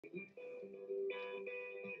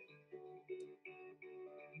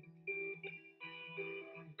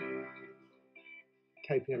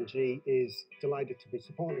KPMG is delighted to be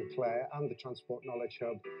supporting Claire and the Transport Knowledge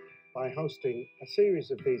Hub by hosting a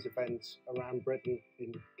series of these events around Britain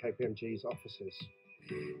in KPMG's offices.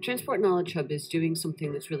 Transport Knowledge Hub is doing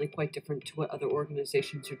something that's really quite different to what other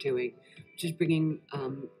organisations are doing, which is bringing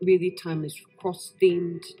really timely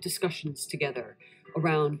cross-themed discussions together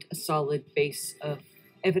around a solid base of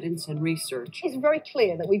evidence and research. It's very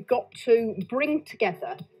clear that we've got to bring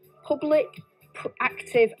together public,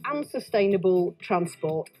 active and sustainable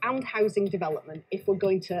transport and housing development if we're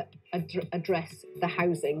going to address the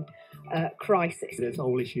housing crisis. There's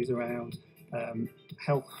whole issues around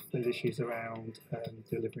health, there's issues around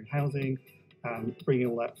delivering housing, bringing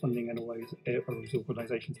all that funding and all those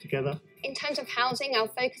organisations together. In terms of housing, our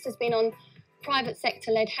focus has been on private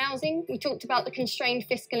sector-led housing. We talked about the constrained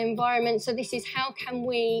fiscal environment, so this is how can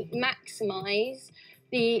we maximise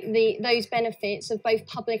those benefits of both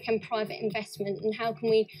public and private investment, and how can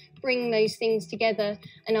we bring those things together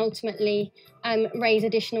and ultimately raise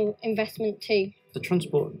additional investment too. The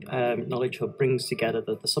Transport Knowledge Hub brings together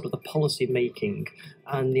the sort of the policy making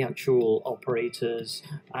and the actual operators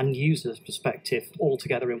and users' perspective all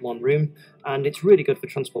together in one room, and it's really good for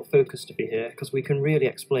Transport Focus to be here because we can really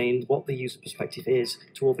explain what the user perspective is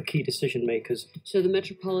to all the key decision makers. So the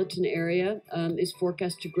metropolitan area is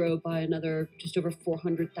forecast to grow by another just over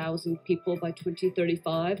 400,000 people by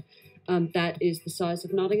 2035. That is the size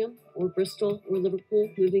of Nottingham or Bristol or Liverpool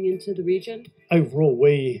moving into the region. Overall,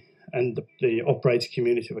 we and the operator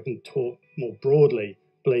community, if I can talk more broadly,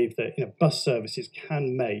 believe that bus services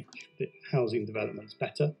can make the housing developments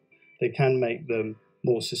better. They can make them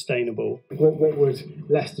more sustainable. What would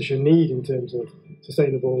Leicestershire need in terms of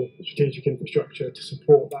sustainable strategic infrastructure to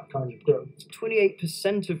support that kind of growth?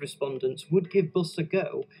 28% of respondents would give bus a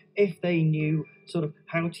go if they knew sort of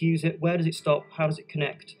how to use it, where does it stop, how does it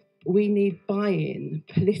connect. We need buy-in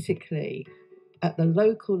politically at the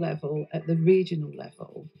local level, at the regional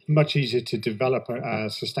level. Much easier to develop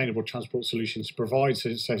sustainable transport solutions, to provide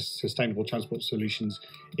sustainable transport solutions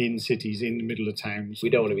in cities, in the middle of towns. We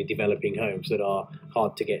don't want to be developing homes that are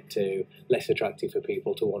hard to get to, less attractive for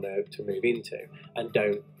people to want to move into, and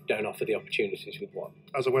don't offer the opportunities we'd want.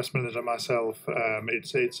 As a West Midlander myself,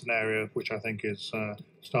 it's an area which I think is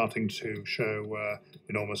starting to show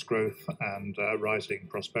enormous growth and rising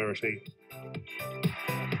prosperity.